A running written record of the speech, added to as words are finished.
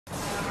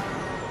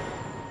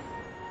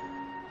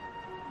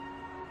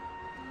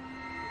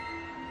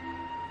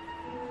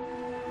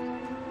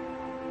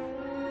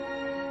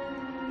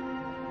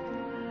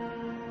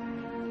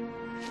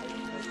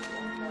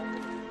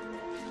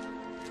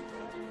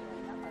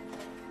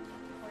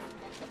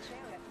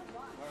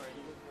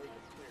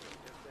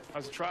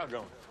How's the trial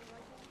going?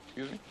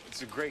 Excuse me?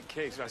 It's a great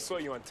case. I saw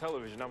you on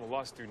television. I'm a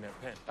law student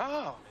at Penn. Oh.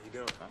 How you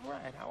doing? All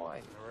right. How are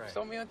you? All right.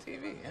 Saw me on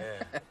TV.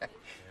 Yeah.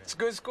 It's a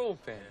good school,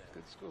 Penn.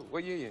 Good school.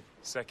 What year you?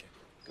 Second.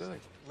 Good.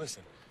 Second.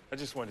 Listen, I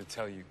just wanted to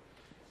tell you,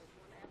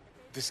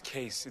 this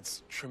case,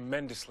 it's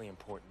tremendously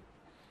important.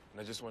 And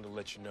I just wanted to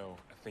let you know,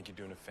 I think you're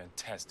doing a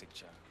fantastic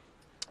job.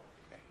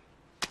 Okay.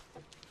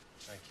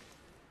 Thank you.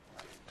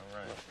 All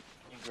right. Look,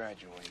 you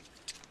graduate.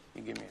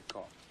 You give me a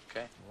call,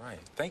 okay? All right.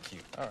 Thank you.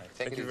 All right.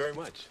 Thank you very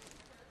much.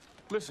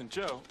 Listen,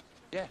 Joe.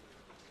 Yeah.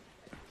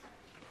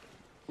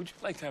 Would you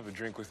like to have a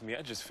drink with me?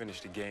 I just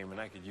finished a game and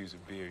I could use a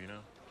beer, you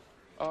know?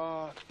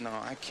 No,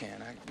 I can't.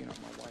 My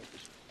wife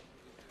is...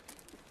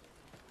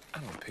 I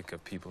don't pick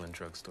up people in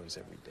drugstores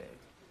every day.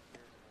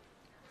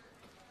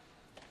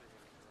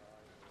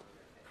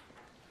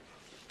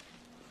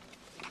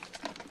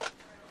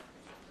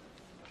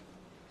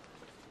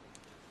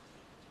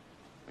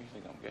 What, you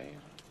think I'm gay?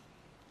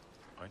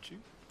 Aren't you?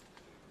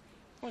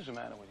 What's the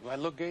matter with you? Do I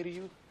look gay to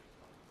you?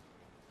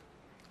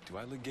 Do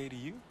I look gay to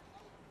you?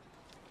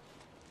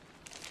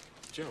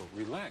 Joe,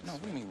 relax. No,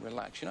 what do you mean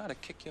relax? You know how to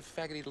kick your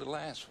faggoty little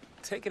ass?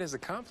 Take it as a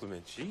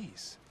compliment,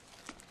 jeez.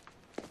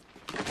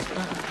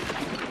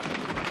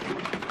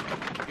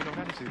 You know,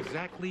 that is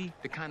exactly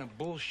the kind of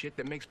bullshit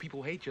that makes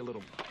people hate your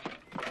little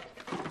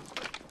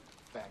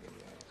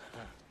faggoty ass.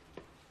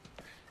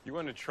 You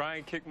want to try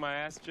and kick my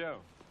ass, Joe?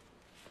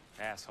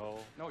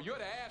 Asshole. No, you're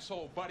the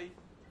asshole, buddy.